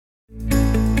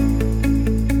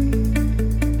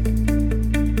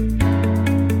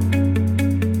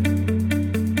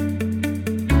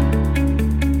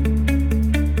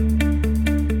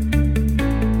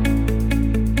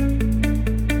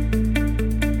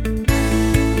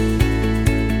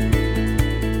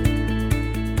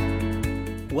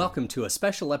welcome to a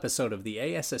special episode of the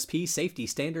ASSP Safety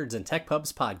Standards and Tech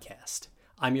Pubs podcast.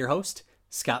 I'm your host,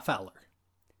 Scott Fowler.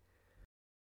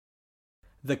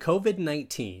 The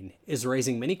COVID-19 is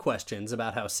raising many questions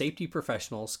about how safety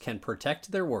professionals can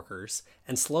protect their workers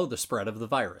and slow the spread of the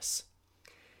virus.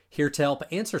 Here to help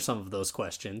answer some of those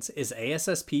questions is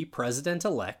ASSP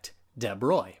President-elect Deb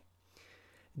Roy.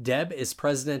 Deb is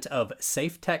president of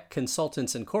SafeTech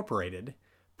Consultants Incorporated,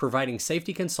 providing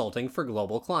safety consulting for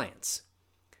global clients.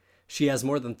 She has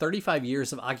more than 35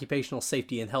 years of occupational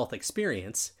safety and health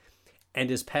experience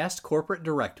and is past corporate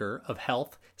director of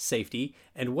health, safety,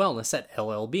 and wellness at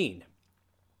LL Bean.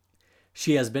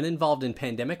 She has been involved in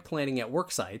pandemic planning at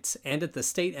work sites and at the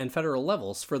state and federal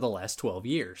levels for the last 12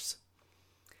 years.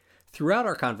 Throughout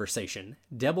our conversation,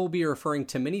 Deb will be referring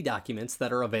to many documents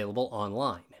that are available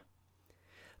online.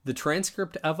 The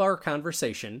transcript of our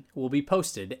conversation will be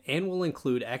posted and will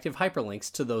include active hyperlinks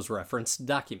to those referenced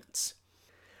documents.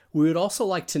 We would also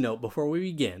like to note before we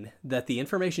begin that the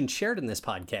information shared in this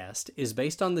podcast is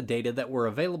based on the data that were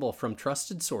available from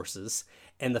trusted sources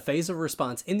and the phase of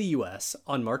response in the U.S.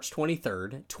 on March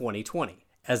 23, 2020.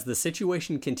 As the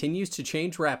situation continues to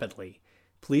change rapidly,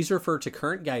 please refer to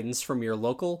current guidance from your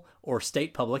local or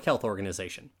state public health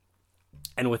organization.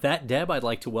 And with that, Deb, I'd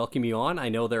like to welcome you on. I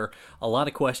know there are a lot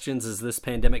of questions as this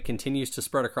pandemic continues to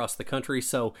spread across the country,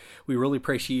 so we really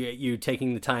appreciate you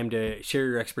taking the time to share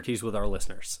your expertise with our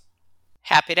listeners.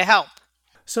 Happy to help.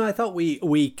 So I thought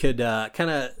we could kind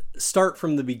of start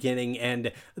from the beginning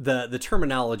and the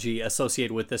terminology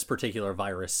associated with this particular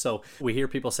virus. So we hear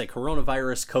people say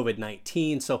coronavirus,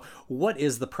 COVID-19. So what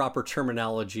is the proper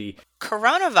terminology?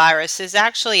 Coronavirus is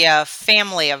actually a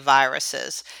family of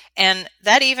viruses, and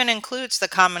that even includes the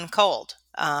common cold.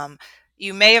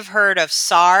 You may have heard of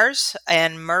SARS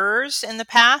and MERS in the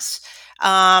past,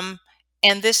 and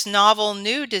this novel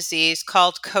new disease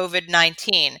called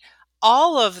COVID-19.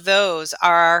 All of those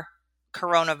are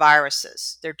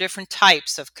coronaviruses. They're different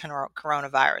types of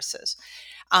coronaviruses.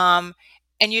 And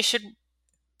you should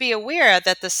be aware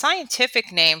that the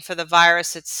scientific name for the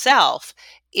virus itself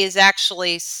is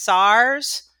actually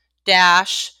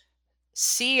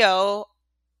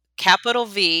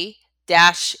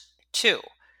SARS-CoV-2.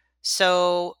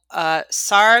 So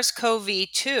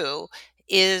SARS-CoV-2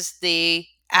 is the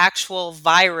actual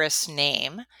virus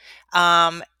name.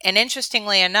 And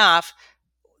interestingly enough,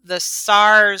 the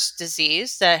SARS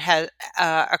disease that had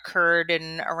occurred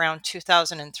in around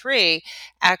 2003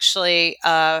 actually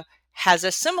has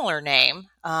a similar name.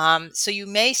 So you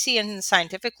may see in the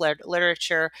scientific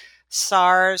literature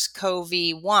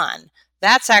SARS-CoV-1.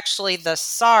 That's actually the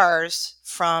SARS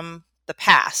from the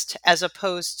past, as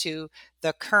opposed to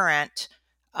the current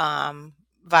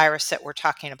virus that we're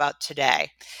talking about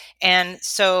today. And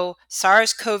so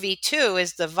SARS-CoV-2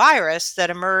 is the virus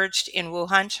that emerged in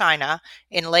Wuhan, China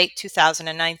in late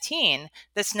 2019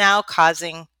 that's now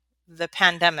causing the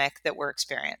pandemic that we're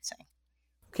experiencing.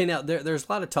 Okay, now there's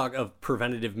a lot of talk of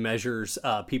preventative measures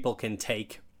people can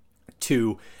take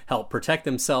to help protect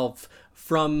themselves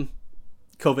from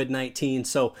COVID-19.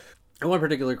 So one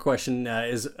particular question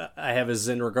is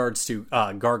in regards to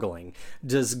gargling.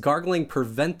 Does gargling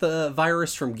prevent the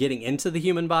virus from getting into the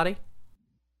human body?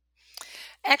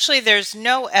 Actually, there's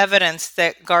no evidence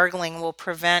that gargling will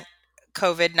prevent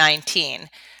COVID-19.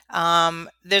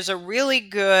 There's a really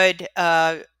good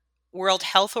World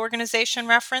Health Organization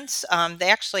reference. They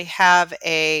actually have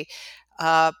a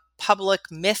public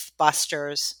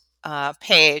Mythbusters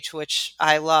page, which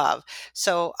I love.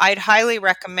 So I'd highly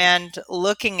recommend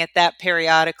looking at that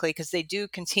periodically because they do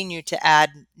continue to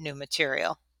add new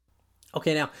material.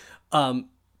 Okay, now,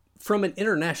 from an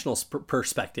international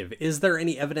perspective, is there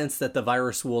any evidence that the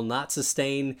virus will not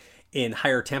sustain in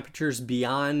higher temperatures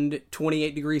beyond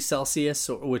 28 degrees Celsius,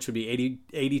 which would be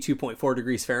 82.4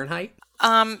 degrees Fahrenheit?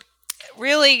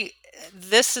 Really,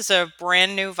 this is a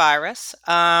brand new virus,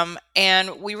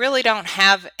 and we really don't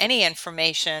have any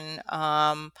information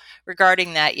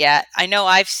regarding that yet. I know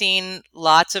I've seen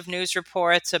lots of news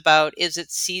reports about is it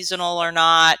seasonal or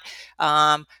not,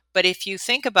 but if you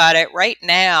think about it, right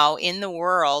now in the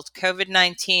world,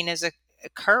 COVID-19 is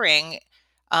occurring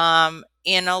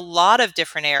in a lot of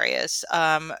different areas.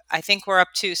 I think we're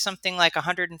up to something like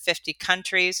 150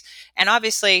 countries, and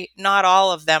obviously not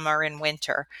all of them are in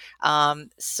winter.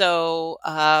 So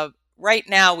right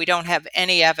now we don't have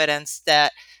any evidence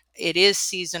that it is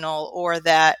seasonal or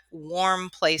that warm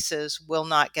places will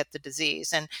not get the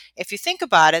disease. And if you think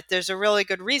about it, there's a really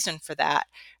good reason for that.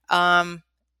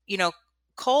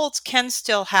 Colds can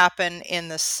still happen in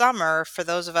the summer for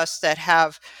those of us that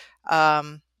have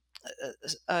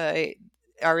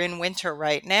are in winter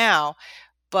right now,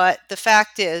 but the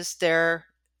fact is they're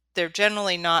they're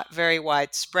generally not very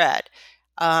widespread.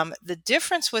 The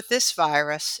difference with this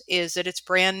virus is that it's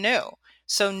brand new.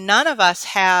 So none of us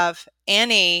have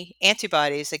any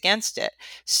antibodies against it.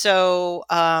 So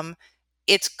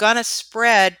it's going to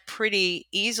spread pretty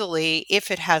easily if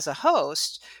it has a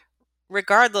host,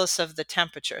 regardless of the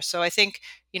temperature. So I think,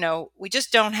 we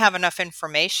just don't have enough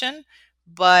information,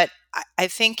 but I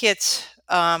think it's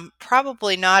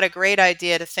probably not a great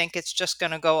idea to think it's just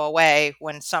going to go away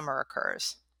when summer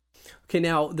occurs. Okay,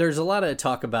 now there's a lot of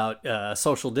talk about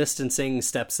social distancing,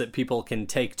 steps that people can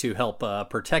take to help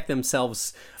protect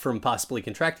themselves from possibly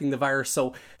contracting the virus.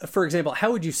 So, for example,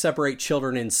 how would you separate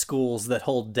children in schools that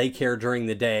hold daycare during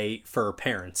the day for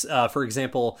parents? For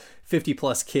example, 50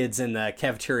 plus kids in the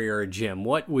cafeteria or a gym.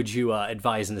 What would you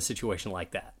advise in a situation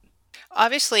like that?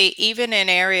 Obviously, even in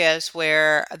areas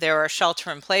where there are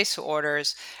shelter in place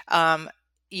orders,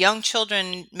 young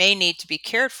children may need to be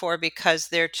cared for because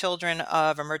they're children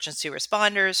of emergency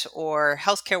responders or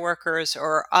healthcare workers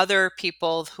or other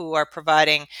people who are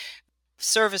providing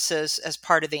services as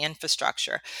part of the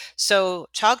infrastructure. So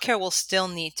childcare will still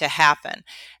need to happen.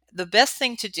 The best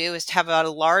thing to do is to have a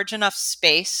large enough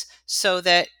space so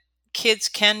that kids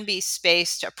can be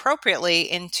spaced appropriately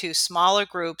into smaller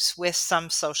groups with some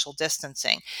social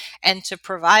distancing, and to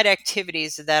provide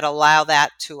activities that allow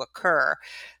that to occur.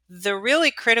 The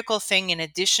really critical thing, in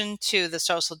addition to the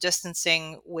social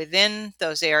distancing within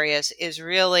those areas, is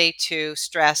really to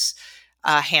stress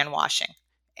hand washing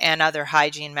and other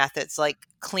hygiene methods like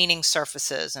cleaning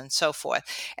surfaces and so forth.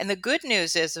 And the good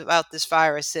news is about this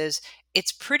virus is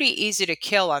it's pretty easy to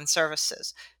kill on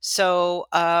surfaces. So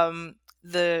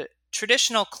the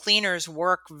traditional cleaners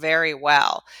work very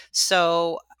well.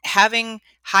 So having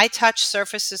high touch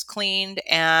surfaces cleaned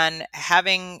and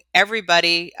having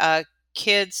everybody,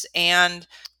 kids and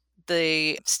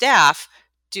the staff,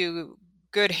 do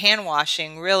good hand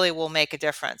washing really will make a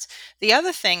difference. The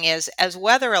other thing is, as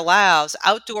weather allows,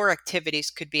 outdoor activities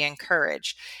could be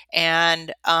encouraged.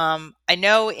 And I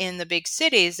know in the big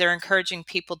cities, they're encouraging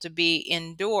people to be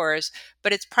indoors,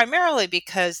 but it's primarily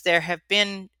because there have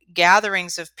been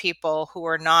gatherings of people who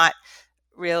are not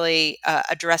really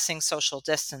addressing social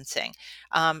distancing.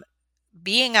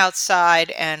 Being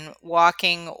outside and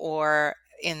walking, or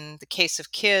in the case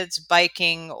of kids,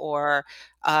 biking or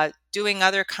doing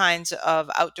other kinds of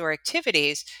outdoor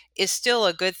activities is still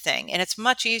a good thing. And it's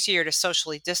much easier to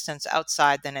socially distance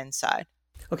outside than inside.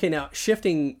 Okay, now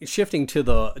shifting to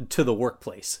the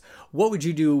workplace. What would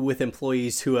you do with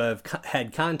employees who have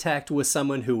had contact with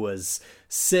someone who was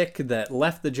sick that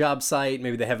left the job site?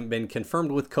 Maybe they haven't been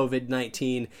confirmed with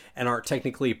COVID-19 and aren't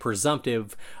technically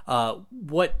presumptive.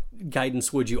 What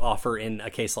guidance would you offer in a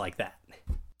case like that?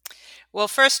 Well,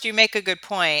 first, you make a good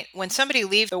point. When somebody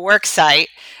leaves the work site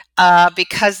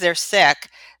because they're sick,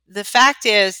 the fact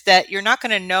is that you're not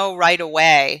going to know right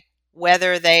away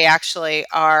whether they actually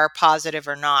are positive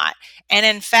or not. And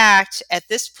in fact, at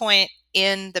this point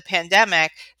in the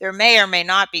pandemic, there may or may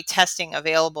not be testing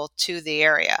available to the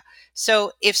area.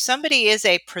 So if somebody is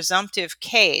a presumptive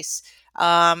case,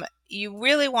 you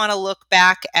really want to look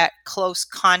back at close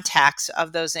contacts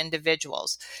of those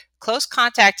individuals. Close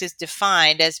contact is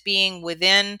defined as being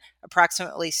within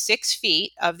approximately 6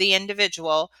 feet of the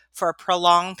individual for a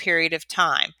prolonged period of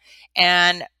time.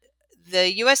 And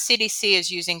the US CDC is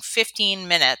using 15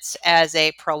 minutes as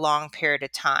a prolonged period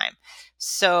of time.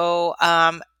 So,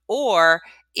 or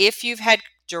if you've had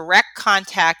direct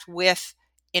contact with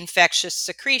infectious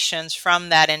secretions from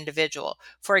that individual,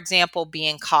 for example,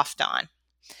 being coughed on.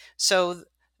 So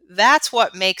that's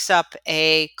what makes up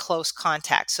a close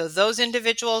contact. So those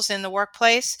individuals in the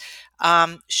workplace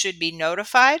should be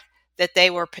notified that they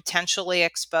were potentially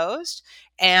exposed,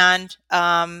 and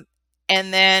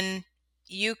then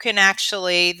you can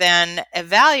actually then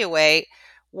evaluate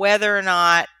whether or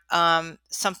not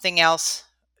something else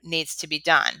needs to be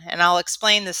done. And I'll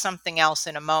explain the something else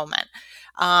in a moment.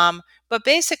 But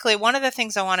basically, one of the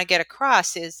things I want to get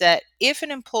across is that if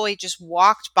an employee just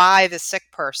walked by the sick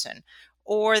person,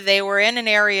 or they were in an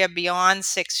area beyond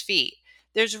 6 feet,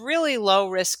 there's really low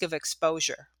risk of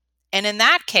exposure. And in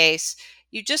that case,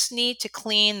 you just need to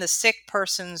clean the sick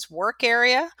person's work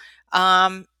area,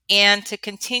 and to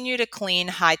continue to clean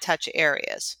high touch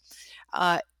areas.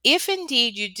 If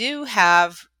indeed you do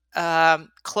have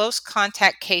close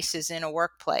contact cases in a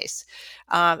workplace,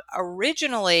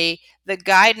 originally the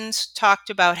guidance talked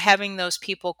about having those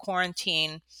people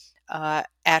quarantine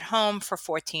at home for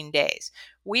 14 days.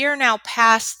 We are now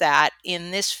past that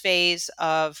in this phase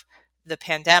of the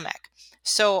pandemic.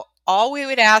 So all we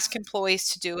would ask employees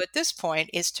to do at this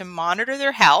point is to monitor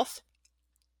their health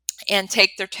and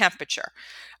take their temperature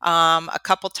a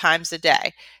couple times a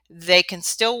day. They can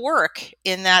still work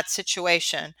in that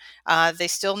situation. They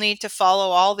still need to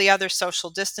follow all the other social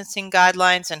distancing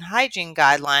guidelines and hygiene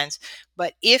guidelines.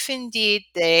 But if indeed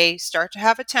they start to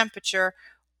have a temperature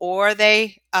or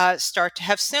they start to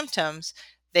have symptoms,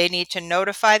 they need to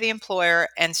notify the employer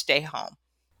and stay home.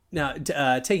 Now,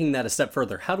 taking that a step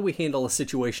further, how do we handle a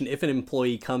situation if an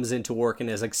employee comes into work and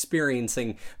is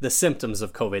experiencing the symptoms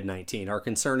of COVID-19? Our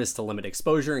concern is to limit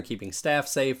exposure and keeping staff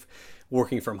safe.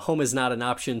 Working from home is not an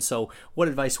option. So what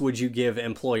advice would you give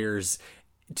employers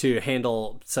to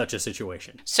handle such a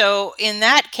situation? So in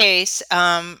that case,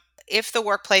 if the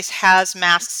workplace has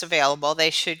masks available, they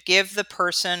should give the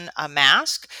person a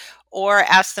mask or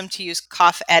ask them to use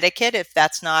cough etiquette if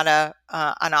that's not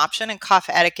an option. And cough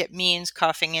etiquette means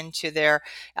coughing into their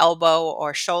elbow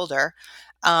or shoulder.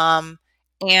 And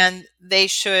they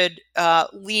should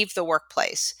leave the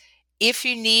workplace. If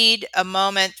you need a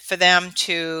moment for them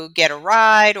to get a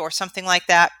ride or something like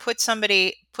that, put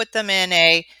them in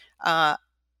a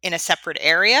separate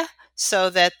area so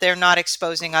that they're not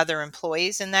exposing other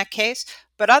employees in that case.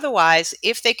 But otherwise,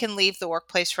 if they can leave the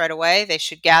workplace right away, they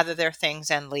should gather their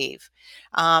things and leave.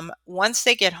 Once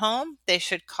they get home, they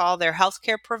should call their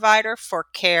healthcare provider for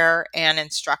care and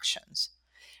instructions.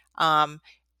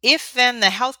 If then the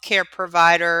healthcare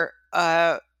provider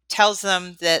tells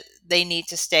them that they need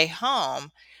to stay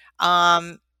home,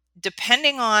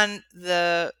 depending on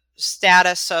the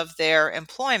status of their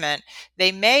employment,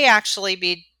 they may actually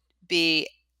be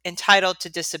entitled to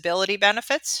disability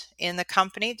benefits in the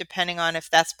company, depending on if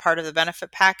that's part of the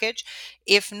benefit package.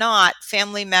 If not,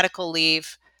 family medical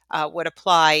leave would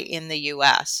apply in the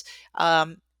U.S.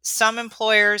 Some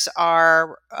employers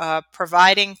are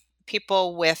providing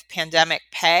people with pandemic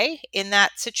pay in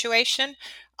that situation.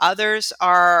 Others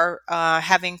are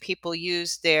having people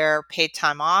use their paid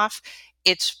time off.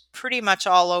 It's pretty much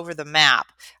all over the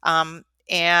map.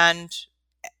 And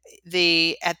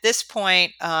at this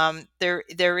point,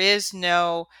 there is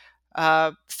no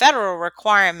federal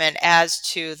requirement as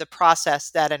to the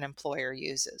process that an employer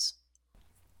uses.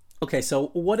 Okay, so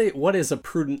what is a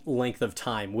prudent length of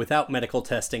time without medical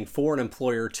testing for an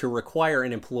employer to require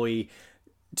an employee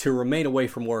to remain away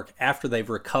from work after they've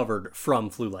recovered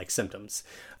from flu-like symptoms?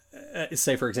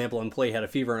 Say, for example, an employee had a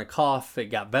fever and a cough. It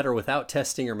got better without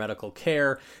testing or medical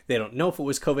care. They don't know if it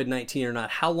was COVID-19 or not.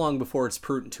 How long before it's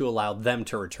prudent to allow them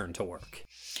to return to work?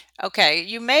 Okay,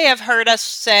 you may have heard us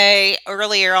say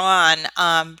earlier on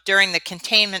during the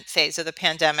containment phase of the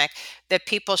pandemic that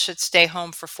people should stay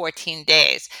home for 14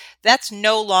 days. That's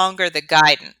no longer the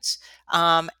guidance.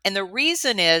 And the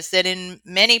reason is that in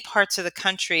many parts of the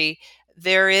country,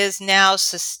 there is now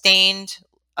sustained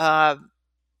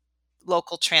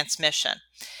local transmission.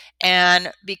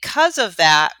 And because of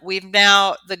that,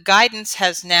 the guidance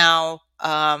has now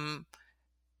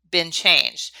been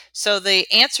changed. So the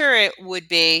answer would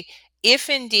be, if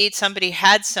indeed somebody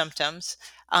had symptoms,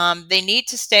 they need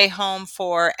to stay home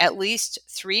for at least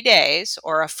 3 days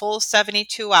or a full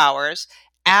 72 hours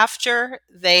after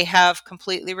they have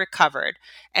completely recovered.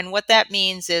 And what that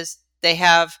means is they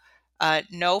have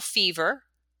no fever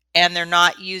and they're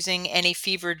not using any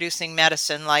fever-reducing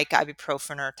medicine like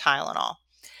ibuprofen or Tylenol.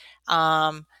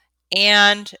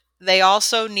 And they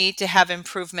also need to have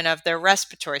improvement of their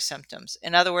respiratory symptoms.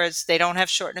 In other words, they don't have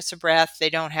shortness of breath, they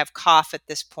don't have cough at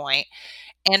this point,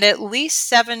 and at least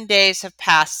 7 days have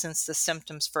passed since the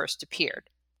symptoms first appeared.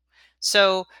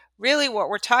 So really what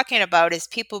we're talking about is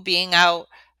people being out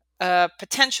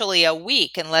potentially a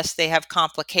week unless they have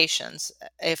complications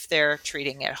if they're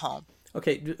treating at home.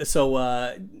 Okay, so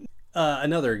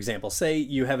another example. Say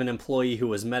you have an employee who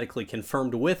was medically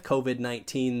confirmed with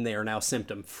COVID-19. They are now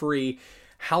symptom-free.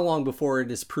 How long before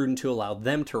it is prudent to allow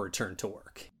them to return to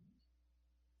work?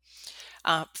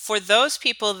 For those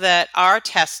people that are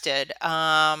tested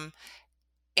and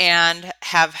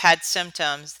have had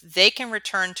symptoms, they can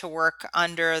return to work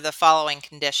under the following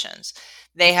conditions.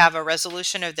 They have a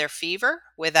resolution of their fever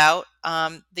without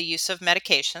the use of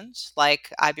medications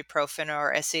like ibuprofen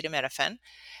or acetaminophen.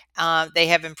 They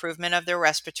have improvement of their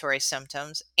respiratory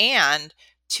symptoms and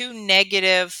 2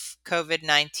 negative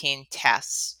COVID-19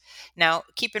 tests. Now,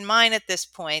 keep in mind at this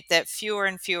point that fewer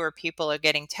and fewer people are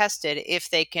getting tested if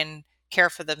they can care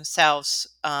for themselves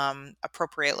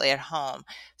appropriately at home.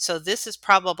 So this is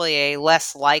probably a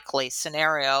less likely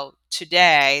scenario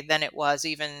today than it was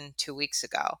even 2 weeks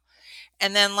ago.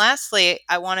 And then lastly,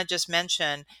 I want to just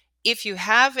mention, if you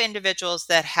have individuals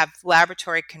that have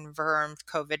laboratory confirmed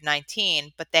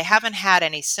COVID-19, but they haven't had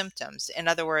any symptoms, in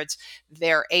other words,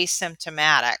 they're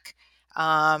asymptomatic,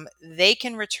 they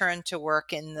can return to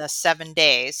work in the 7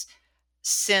 days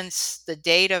since the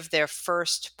date of their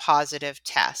first positive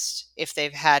test, if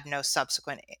they've had no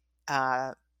subsequent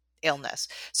uh, illness.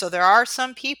 So there are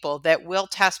some people that will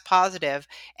test positive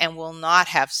and will not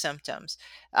have symptoms.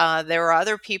 There are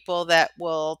other people that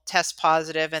will test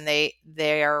positive and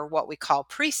they are what we call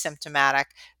pre-symptomatic.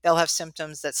 They'll have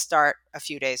symptoms that start a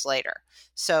few days later.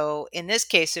 So in this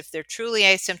case, if they're truly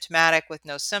asymptomatic with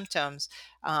no symptoms,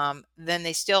 then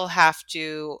they still have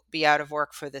to be out of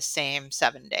work for the same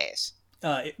 7 days.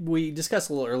 We discussed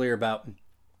a little earlier about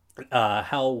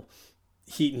how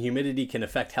heat and humidity can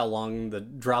affect how long the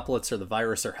droplets or the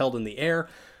virus are held in the air.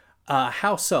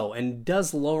 How so? And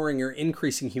does lowering or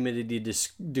increasing humidity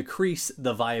decrease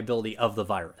the viability of the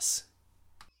virus?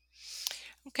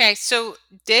 Okay, so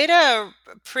data are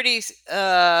pretty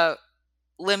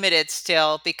limited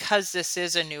still because this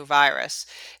is a new virus.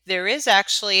 There is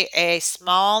actually a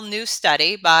small new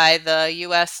study by the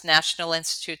US National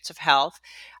Institutes of Health.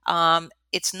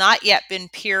 It's not yet been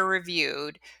peer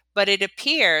reviewed, but it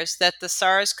appears that the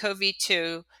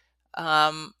SARS-CoV-2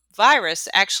 virus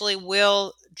actually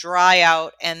will dry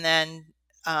out and then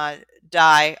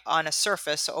die on a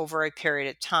surface over a period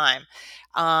of time.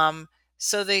 Um,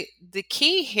 so the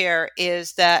key here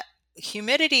is that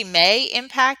humidity may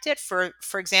impact it.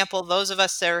 For example, those of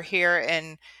us that are here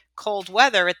in cold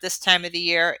weather at this time of the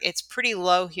year, it's pretty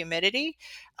low humidity.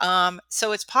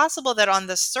 So it's possible that on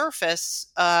the surface,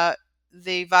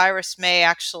 the virus may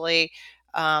actually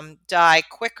die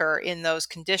quicker in those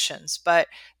conditions. But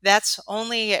that's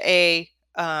only a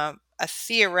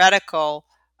theoretical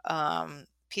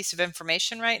piece of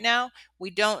information right now. We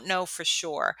don't know for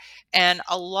sure. And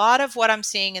a lot of what I'm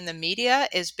seeing in the media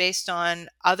is based on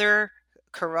other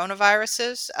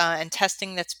coronaviruses and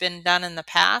testing that's been done in the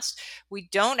past. We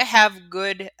don't have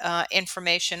good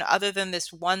information other than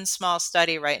this one small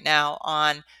study right now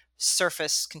on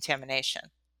surface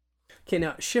contamination. Okay,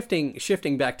 now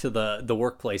shifting back to the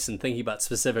workplace and thinking about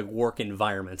specific work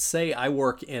environments. Say I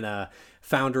work in a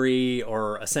foundry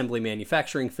or assembly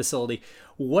manufacturing facility.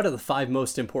 What are the 5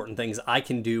 most important things I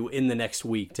can do in the next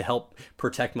week to help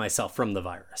protect myself from the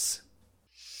virus?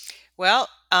 Well,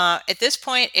 at this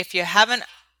point, if you haven't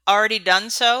already done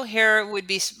so, here would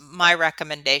be my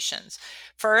recommendations.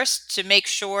 First, to make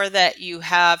sure that you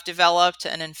have developed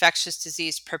an infectious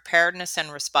disease preparedness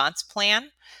and response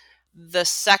plan. The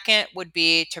second would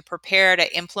be to prepare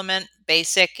to implement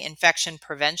basic infection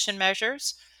prevention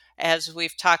measures. As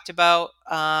we've talked about,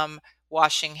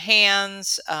 washing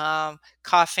hands,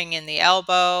 coughing in the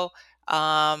elbow,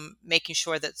 making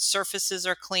sure that surfaces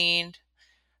are cleaned.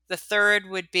 The third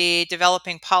would be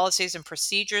developing policies and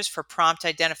procedures for prompt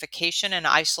identification and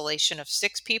isolation of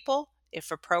sick people,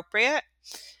 if appropriate.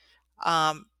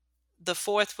 Um, the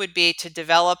fourth would be to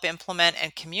develop, implement,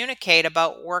 and communicate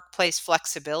about workplace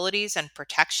flexibilities and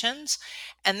protections.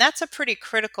 And that's a pretty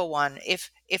critical one.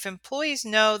 If employees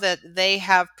know that they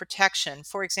have protection,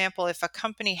 for example, if a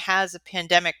company has a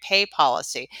pandemic pay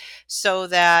policy so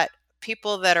that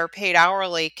people that are paid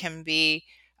hourly can be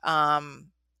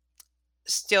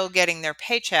still getting their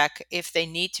paycheck if they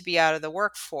need to be out of the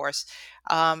workforce.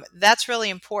 That's really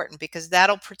important because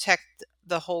that'll protect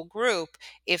the whole group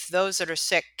if those that are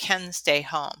sick can stay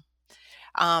home.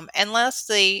 And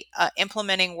lastly,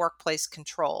 implementing workplace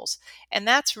controls. And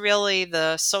that's really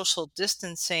the social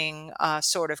distancing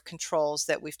sort of controls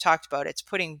that we've talked about. It's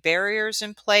putting barriers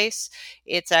in place.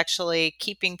 It's actually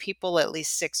keeping people at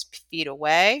least 6 feet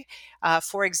away.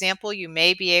 For example, you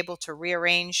may be able to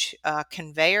rearrange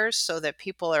conveyors so that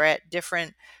people are at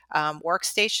different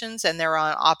workstations and they're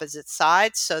on opposite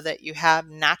sides so that you have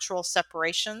natural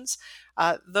separations.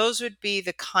 Those would be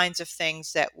the kinds of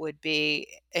things that would be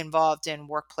involved in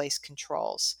workplace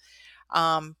controls.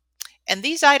 Um, and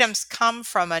these items come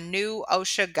from a new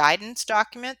OSHA guidance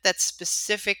document that's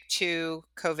specific to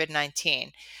COVID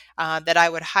 19 that I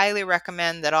would highly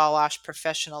recommend that all OSH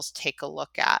professionals take a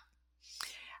look at.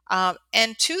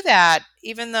 And to that,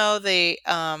 even though the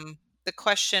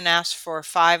question asks for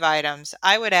 5 items,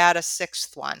 I would add a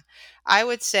sixth one. I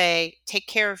would say take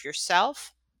care of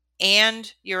yourself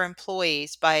and your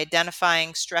employees by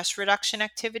identifying stress reduction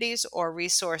activities or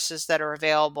resources that are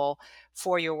available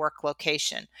for your work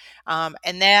location.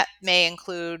 And that may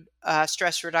include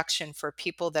stress reduction for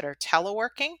people that are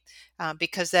teleworking,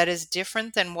 because that is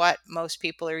different than what most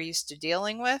people are used to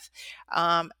dealing with,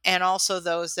 and also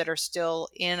those that are still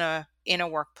in a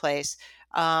workplace.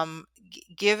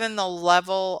 Given the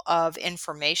level of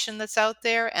information that's out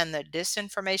there and the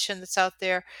disinformation that's out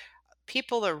there,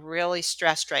 people are really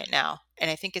stressed right now.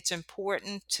 And I think it's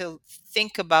important to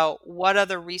think about what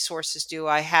other resources do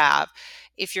I have.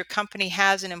 If your company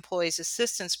has an employees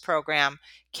assistance program,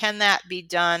 can that be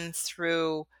done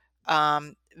through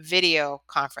video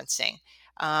conferencing?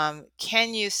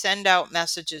 Can you send out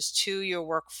messages to your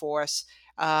workforce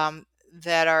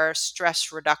that are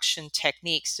stress reduction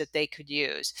techniques that they could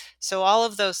use? So all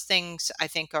of those things I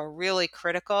think are really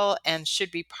critical and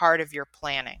should be part of your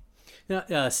planning.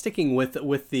 Now, sticking with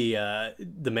the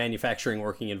manufacturing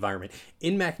working environment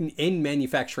in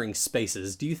manufacturing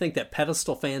spaces, do you think that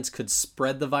pedestal fans could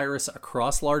spread the virus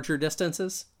across larger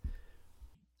distances?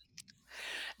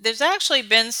 There's actually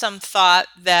been some thought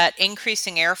that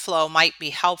increasing airflow might be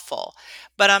helpful,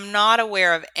 but I'm not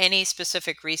aware of any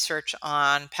specific research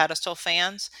on pedestal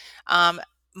fans. Um,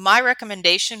 my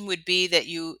recommendation would be that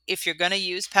if you're going to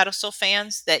use pedestal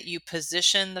fans, that you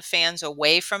position the fans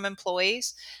away from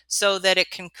employees so that it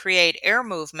can create air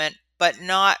movement, but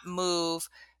not move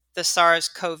the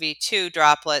SARS-CoV-2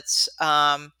 droplets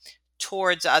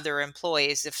towards other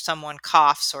employees if someone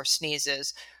coughs or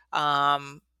sneezes.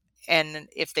 Um, and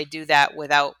if they do that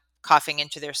without coughing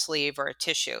into their sleeve or a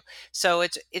tissue. So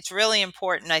it's really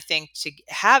important, I think, to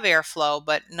have airflow,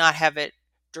 but not have it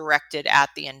directed at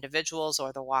the individuals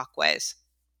or the walkways.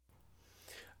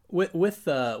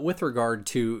 With regard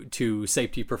to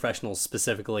safety professionals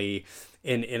specifically,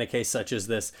 in a case such as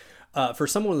this, for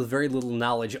someone with very little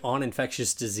knowledge on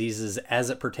infectious diseases as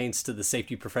it pertains to the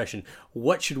safety profession,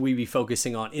 what should we be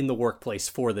focusing on in the workplace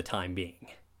for the time being?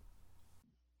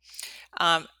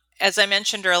 Um, as I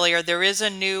mentioned earlier, there is a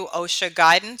new OSHA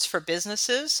guidance for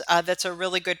businesses. That's a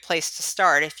really good place to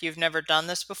start if you've never done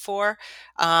this before.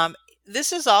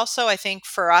 This is also, I think,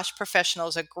 for us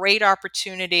professionals, a great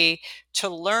opportunity to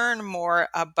learn more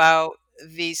about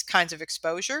these kinds of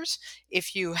exposures.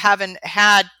 If you haven't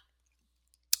had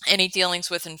any dealings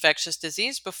with infectious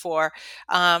disease before,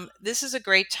 this is a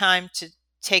great time to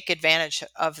take advantage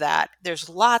of that. There's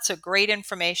lots of great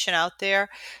information out there.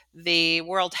 The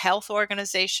World Health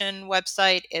Organization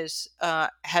website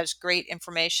has great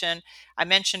information. I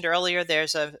mentioned earlier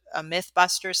there's a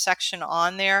Mythbusters section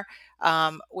on there,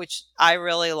 which I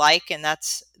really like, and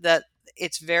that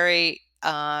it's very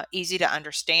easy to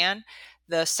understand.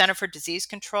 The Center for Disease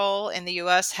Control in the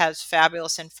U.S. has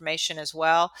fabulous information as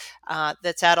well,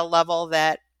 that's at a level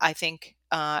that I think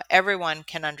everyone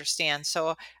can understand.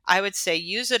 So I would say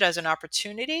use it as an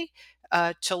opportunity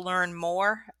to learn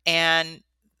more, and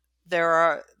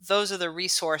those are the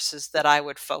resources that I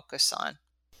would focus on.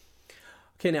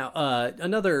 Okay, now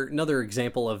another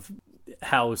example of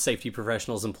how safety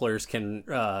professionals, employers can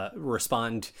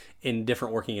respond in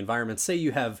different working environments. Say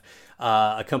you have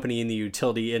a company in the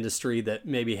utility industry that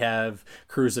maybe have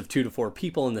crews of 2 to 4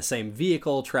 people in the same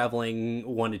vehicle traveling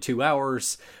 1 to 2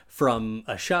 hours from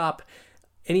a shop.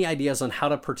 Any ideas on how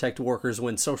to protect workers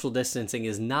when social distancing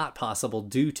is not possible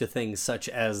due to things such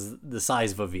as the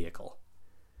size of a vehicle?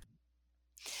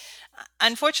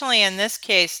 Unfortunately, in this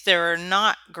case, there are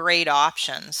not great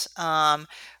options.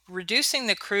 Reducing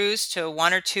the crews to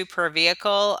 1 or 2 per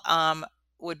vehicle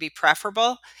would be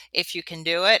preferable if you can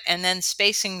do it, and then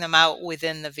spacing them out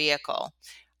within the vehicle.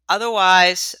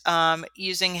 Otherwise,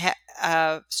 using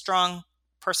strong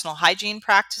personal hygiene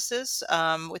practices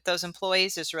with those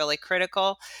employees is really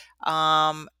critical.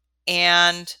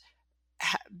 And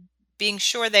ha- being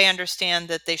sure they understand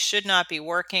that they should not be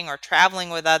working or traveling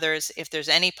with others if there's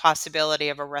any possibility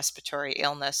of a respiratory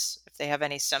illness, if they have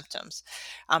any symptoms.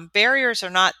 Barriers are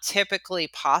not typically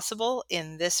possible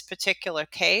in this particular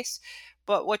case,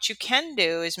 but what you can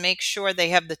do is make sure they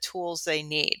have the tools they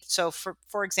need. So,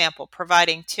 for example,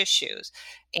 providing tissues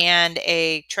and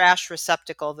a trash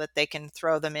receptacle that they can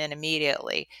throw them in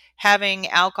immediately, having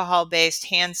alcohol-based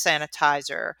hand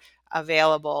sanitizer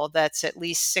available that's at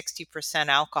least 60%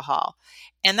 alcohol.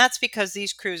 And that's because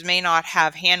these crews may not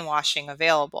have hand washing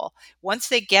available. Once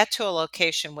they get to a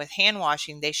location with hand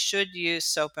washing, they should use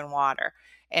soap and water.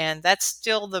 And that's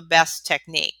still the best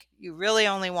technique. You really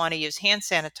only want to use hand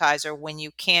sanitizer when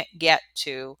you can't get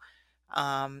to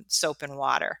soap and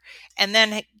water. And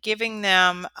then giving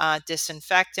them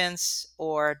disinfectants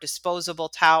or disposable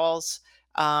towels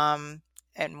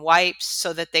and wipes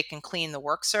so that they can clean the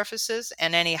work surfaces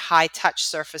and any high touch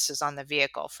surfaces on the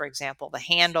vehicle. For example, the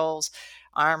handles,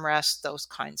 armrests, those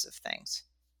kinds of things.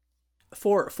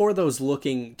 For those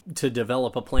looking to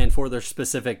develop a plan for their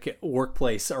specific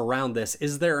workplace around this,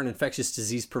 is there an infectious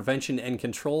disease prevention and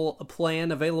control plan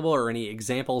available, or any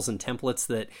examples and templates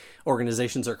that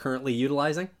organizations are currently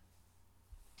utilizing?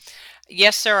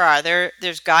 Yes, there are.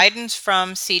 There's guidance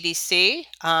from CDC,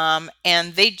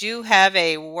 and they do have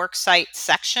a worksite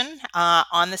section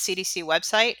on the CDC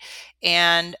website,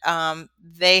 and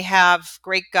they have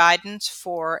great guidance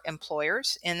for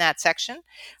employers in that section.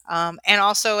 And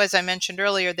also, as I mentioned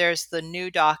earlier, there's the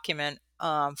new document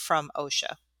from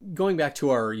OSHA. Going back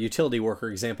to our utility worker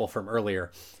example from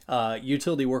earlier,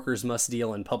 utility workers must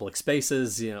deal in public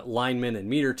spaces, linemen and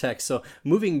meter techs. So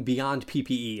moving beyond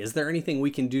PPE, is there anything we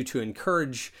can do to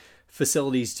encourage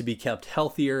facilities to be kept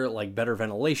healthier, like better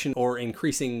ventilation or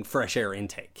increasing fresh air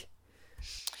intake?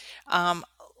 Um,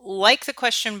 like the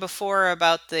question before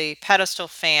about the pedestal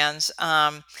fans,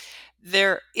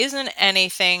 there isn't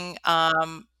anything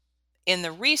in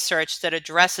the research that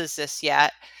addresses this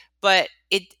yet, but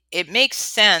it makes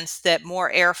sense that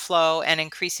more airflow and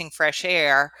increasing fresh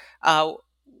air uh,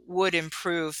 would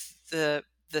improve the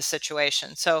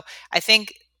situation. So I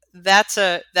think that's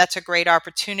a great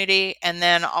opportunity, and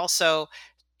then also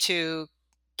to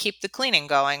keep the cleaning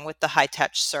going with the high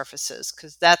touch surfaces,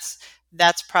 because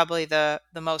that's probably the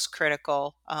most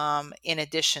critical, in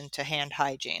addition to hand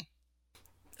hygiene.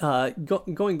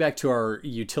 Going back to our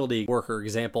utility worker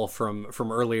example from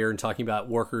earlier and talking about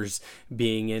workers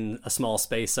being in a small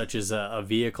space such as a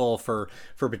vehicle for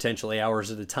potentially hours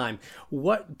at a time,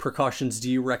 what precautions do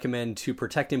you recommend to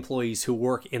protect employees who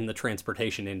work in the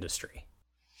transportation industry?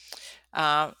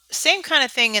 Same kind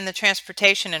of thing in the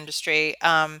transportation industry.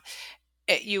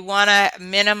 You want to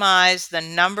minimize the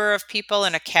number of people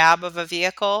in a cab of a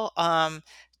vehicle,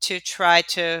 to try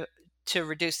to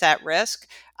reduce that risk.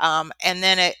 And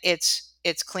then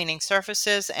it's cleaning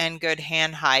surfaces and good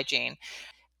hand hygiene.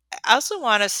 I also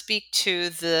want to speak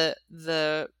to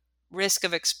the risk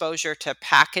of exposure to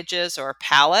packages or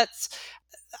pallets.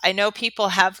 I know people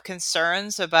have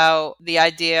concerns about the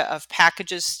idea of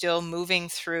packages still moving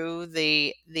through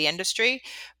the industry,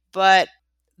 but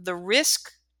the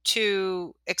risk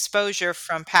to exposure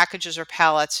from packages or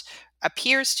pallets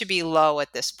appears to be low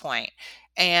at this point.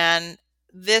 And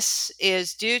this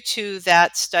is due to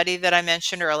that study that I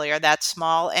mentioned earlier, that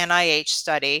small NIH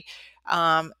study.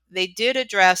 They did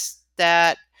address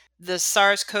that the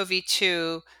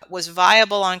SARS-CoV-2 was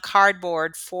viable on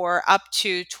cardboard for up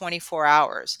to 24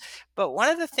 hours. But one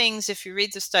of the things, if you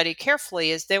read the study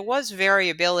carefully, is there was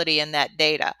variability in that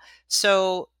data.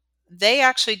 So they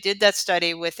actually did that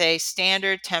study with a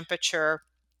standard temperature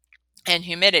and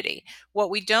humidity. What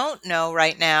we don't know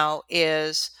right now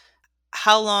is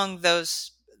how long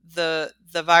the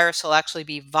virus will actually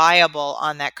be viable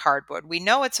on that cardboard. We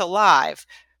know it's alive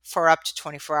for up to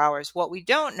 24 hours. What we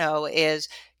don't know is,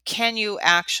 can you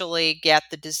actually get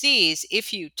the disease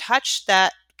if you touch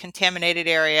that contaminated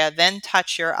area, then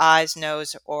touch your eyes,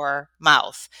 nose, or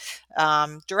mouth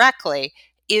directly?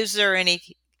 Is there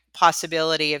any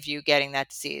possibility of you getting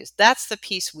that disease? That's the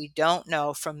piece we don't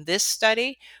know from this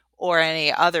study or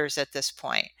any others at this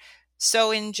point.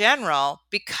 So, in general,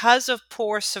 because of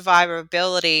poor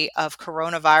survivability of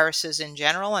coronaviruses in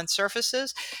general on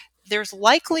surfaces, there's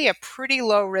likely a pretty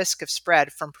low risk of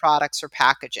spread from products or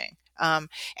packaging,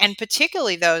 and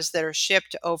particularly those that are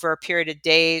shipped over a period of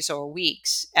days or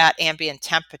weeks at ambient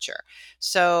temperature.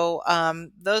 So,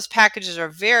 those packages are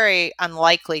very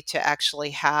unlikely to actually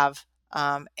have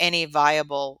any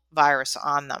viable virus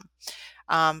on them.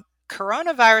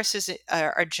 Coronaviruses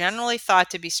are generally thought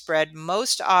to be spread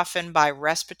most often by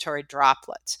respiratory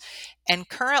droplets. And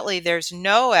currently, there's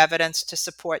no evidence to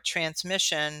support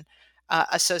transmission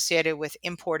associated with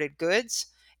imported goods.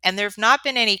 And there have not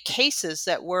been any cases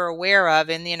that we're aware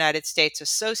of in the United States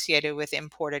associated with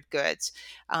imported goods.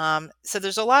 So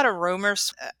there's a lot of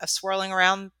rumors swirling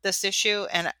around this issue,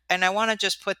 and I want to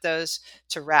just put those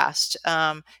to rest.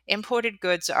 Imported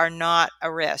goods are not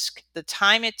a risk. The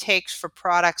time it takes for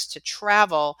products to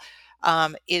travel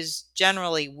is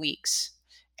generally weeks,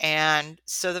 and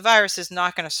so the virus is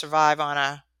not going to survive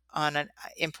on an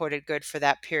imported good for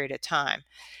that period of time.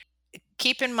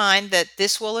 Keep in mind that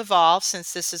this will evolve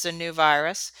since this is a new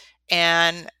virus,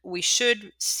 and we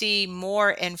should see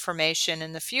more information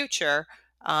in the future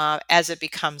as it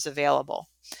becomes available.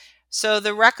 So,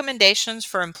 the recommendations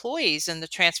for employees in the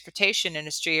transportation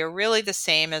industry are really the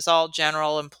same as all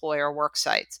general employer work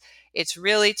sites. It's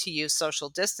really to use social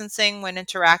distancing when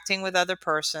interacting with other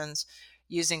persons,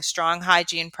 using strong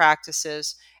hygiene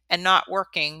practices, and not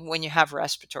working when you have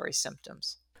respiratory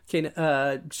symptoms.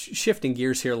 Okay, shifting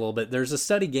gears here a little bit, there's a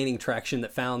study gaining traction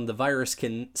that found the virus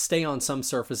can stay on some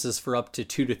surfaces for up to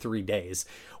 2 to 3 days.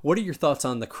 What are your thoughts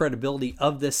on the credibility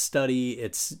of this study,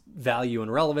 its value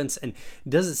and relevance, and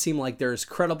does it seem like there's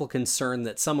credible concern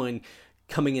that someone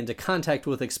coming into contact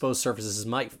with exposed surfaces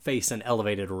might face an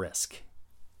elevated risk?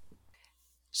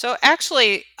 So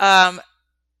actually,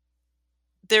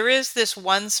 there is this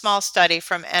one small study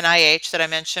from NIH that I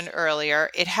mentioned earlier.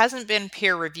 It hasn't been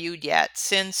peer reviewed yet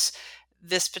since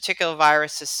this particular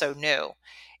virus is so new.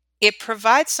 It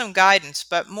provides some guidance,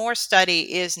 but more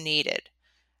study is needed.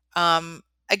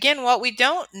 Again, what we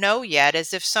don't know yet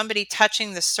is if somebody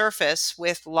touching the surface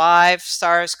with live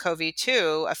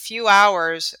SARS-CoV-2 a few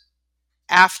hours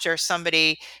after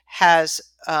somebody has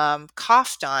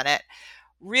coughed on it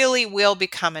really will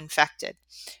become infected.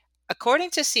 According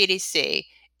to CDC,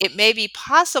 it may be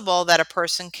possible that a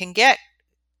person can get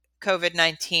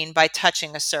COVID-19 by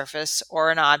touching a surface or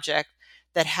an object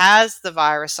that has the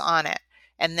virus on it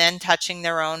and then touching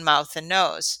their own mouth and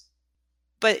nose.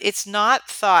 But it's not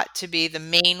thought to be the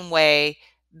main way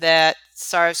that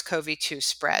SARS-CoV-2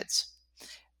 spreads.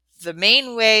 The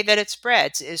main way that it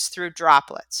spreads is through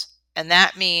droplets, and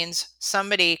that means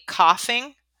somebody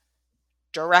coughing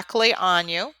directly on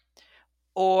you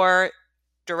or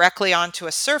directly onto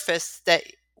a surface that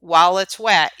while it's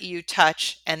wet, you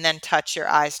touch and then touch your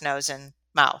eyes, nose, and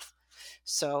mouth.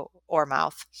 Or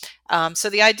mouth. So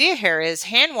the idea here is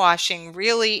hand washing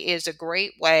really is a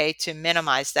great way to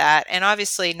minimize that, and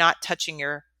obviously not touching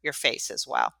your face as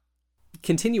well.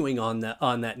 Continuing on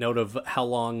that note of how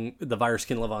long the virus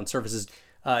can live on surfaces,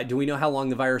 do we know how long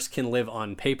the virus can live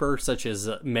on paper, such as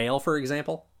mail, for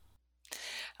example?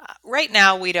 Right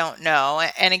now, we don't know.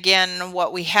 And again,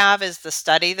 what we have is the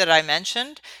study that I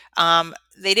mentioned.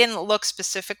 They didn't look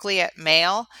specifically at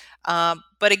mail,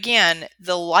 but again,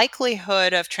 the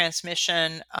likelihood of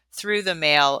transmission through the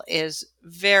mail is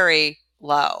very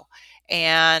low.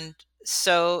 And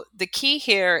so the key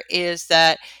here is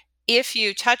that if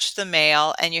you touch the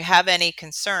mail and you have any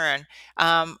concern,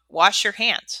 wash your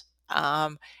hands.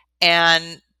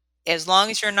 And as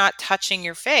long as you're not touching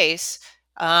your face,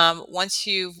 once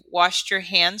you've washed your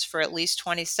hands for at least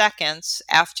 20 seconds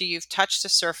after you've touched a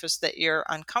surface that you're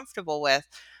uncomfortable with,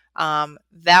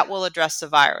 that will address the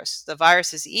virus. The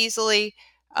virus is easily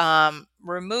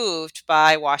removed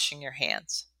by washing your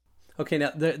hands. Okay,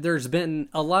 now there's been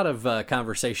a lot of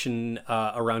conversation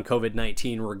around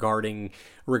COVID-19 regarding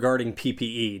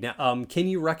PPE. Now, can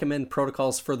you recommend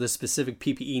protocols for the specific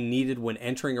PPE needed when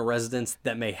entering a residence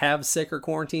that may have sick or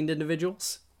quarantined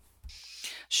individuals?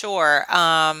 Sure.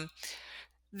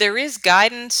 There is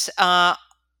guidance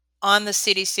on the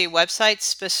CDC website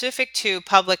specific to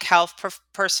public health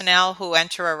personnel who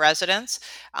enter a residence.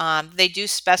 They do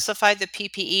specify the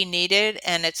PPE needed,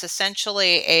 and it's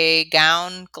essentially a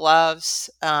gown, gloves,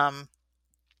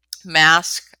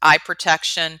 mask, eye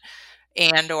protection,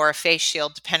 and or a face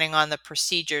shield, depending on the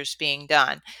procedures being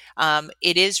done.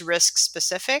 It is risk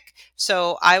specific,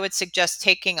 so I would suggest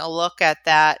taking a look at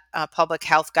that public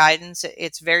health guidance.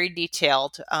 It's very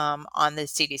detailed on the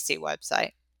CDC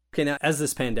website. Okay, now as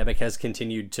this pandemic has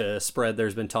continued to spread,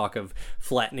 there's been talk of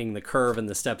flattening the curve and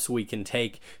the steps we can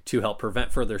take to help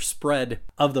prevent further spread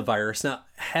of the virus. Now,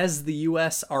 has the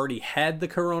U.S. already had the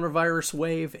coronavirus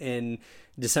wave? In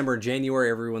December and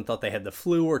January, everyone thought they had the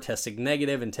flu or tested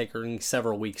negative and taking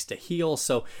several weeks to heal.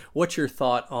 So what's your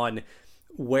thought on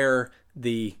where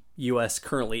the U.S.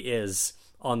 currently is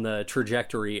on the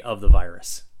trajectory of the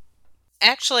virus?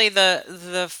 Actually,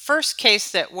 the first case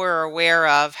that we're aware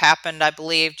of happened, I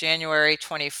believe, January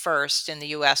 21st in the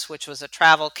U.S., which was a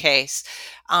travel case.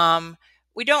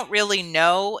 We don't really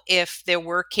know if there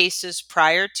were cases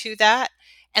prior to that.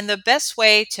 And the best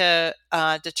way to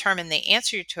determine the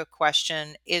answer to a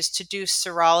question is to do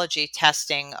serology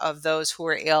testing of those who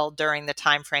were ill during the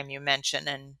time frame you mentioned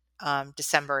in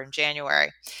December and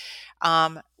January.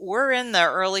 We're in the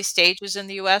early stages in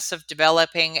the US of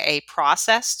developing a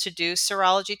process to do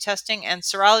serology testing. And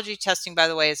serology testing, by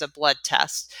the way, is a blood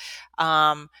test.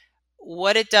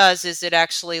 What it does is it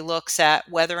actually looks at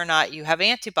whether or not you have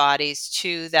antibodies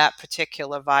to that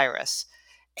particular virus.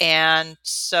 And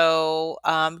so,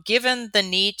 given the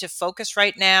need to focus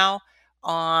right now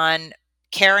on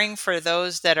caring for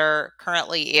those that are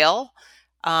currently ill,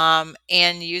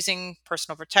 and using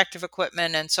personal protective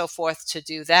equipment and so forth to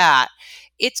do that,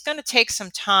 it's going to take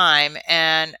some time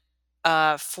and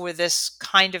for this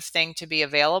kind of thing to be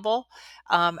available.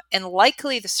 And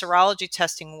likely the serology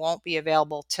testing won't be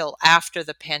available till after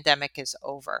the pandemic is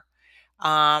over.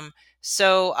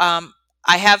 So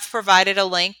I have provided a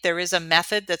link. There is a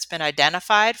method that's been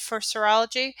identified for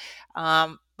serology,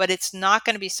 but it's not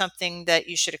going to be something that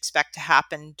you should expect to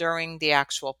happen during the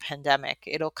actual pandemic.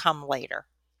 It'll come later.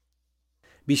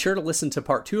 Be sure to listen to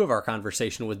part 2 of our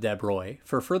conversation with Deb Roy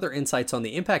for further insights on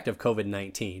the impact of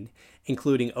COVID-19,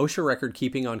 including OSHA record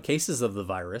keeping on cases of the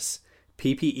virus,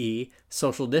 PPE,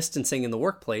 social distancing in the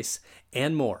workplace,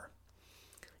 and more.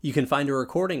 You can find a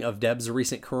recording of Deb's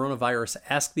recent coronavirus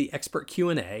Ask the Expert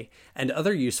Q&A and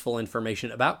other useful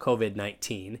information about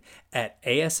COVID-19 at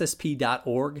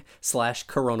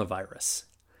ASSP.org/coronavirus.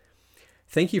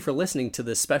 Thank you for listening to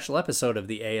this special episode of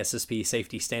the ASSP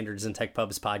Safety Standards and Tech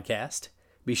Pubs podcast.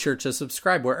 Be sure to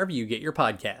subscribe wherever you get your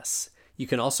podcasts. You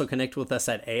can also connect with us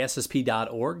at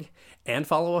ASSP.org and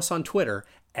follow us on Twitter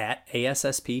at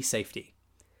ASSP Safety.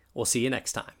 We'll see you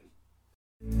next time.